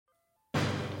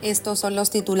Estos son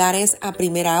los titulares a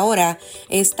primera hora.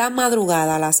 Esta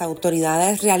madrugada las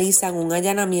autoridades realizan un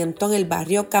allanamiento en el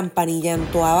barrio Campanilla en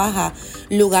Toabaja,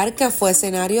 lugar que fue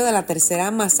escenario de la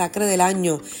tercera masacre del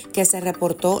año que se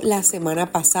reportó la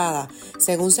semana pasada.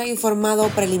 Según se ha informado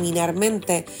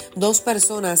preliminarmente, 2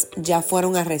 personas ya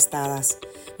fueron arrestadas.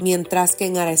 Mientras que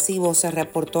en Arecibo se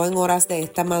reportó en horas de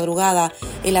esta madrugada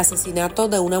el asesinato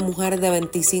de una mujer de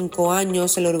 25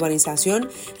 años en la urbanización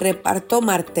Reparto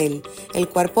Martes. El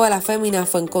cuerpo de la fémina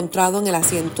fue encontrado en el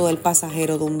asiento del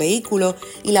pasajero de un vehículo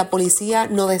y la policía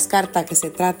no descarta que se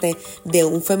trate de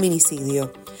un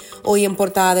feminicidio. Hoy en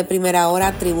portada de Primera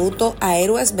Hora, tributo a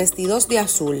héroes vestidos de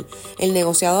azul. El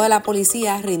negociado de la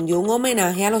policía rindió un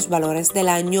homenaje a los valores del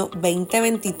año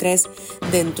 2023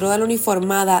 dentro de la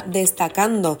uniformada,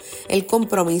 destacando el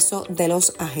compromiso de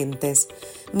los agentes.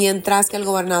 Mientras que el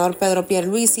gobernador Pedro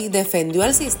Pierluisi defendió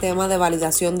el sistema de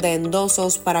validación de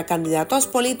endosos para candidatos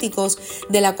políticos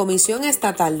de la Comisión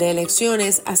Estatal de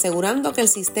Elecciones, asegurando que el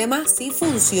sistema sí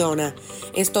funciona.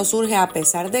 Esto surge a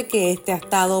pesar de que este ha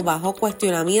estado bajo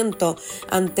cuestionamiento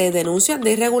ante denuncias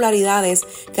de irregularidades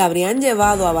que habrían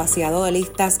llevado a vaciado de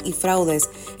listas y fraudes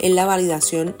en la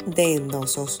validación de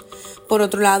endosos. Por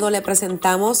otro lado, le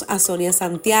presentamos a Sonia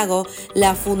Santiago,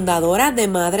 la fundadora de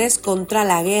Madres contra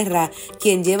la Guerra,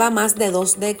 quien lleva más de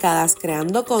 2 décadas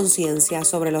creando conciencia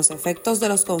sobre los efectos de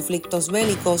los conflictos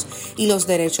bélicos y los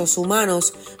derechos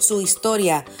humanos. Su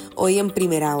historia, hoy en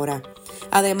Primera Hora.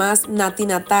 Además, Nati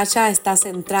Natasha está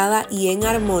centrada y en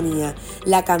armonía.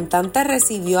 La cantante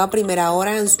recibió a Primera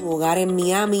Hora en su hogar en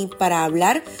Miami para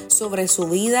hablar sobre su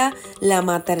vida, la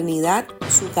maternidad,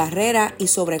 su carrera y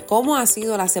sobre cómo ha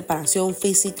sido la separación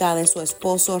física de su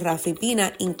esposo Rafi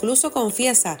Pina. Incluso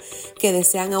confiesa que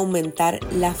desean aumentar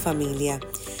la familia.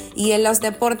 Y en los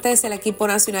deportes, el equipo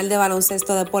nacional de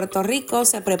baloncesto de Puerto Rico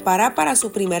se prepara para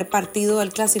su primer partido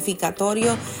del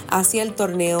clasificatorio hacia el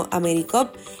torneo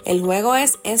AmeriCup. El juego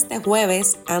es este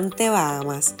jueves ante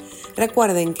Bahamas.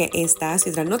 Recuerden que estas y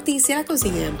otras noticias las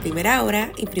consiguen en Primera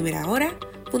Hora y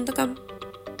primerahora.com.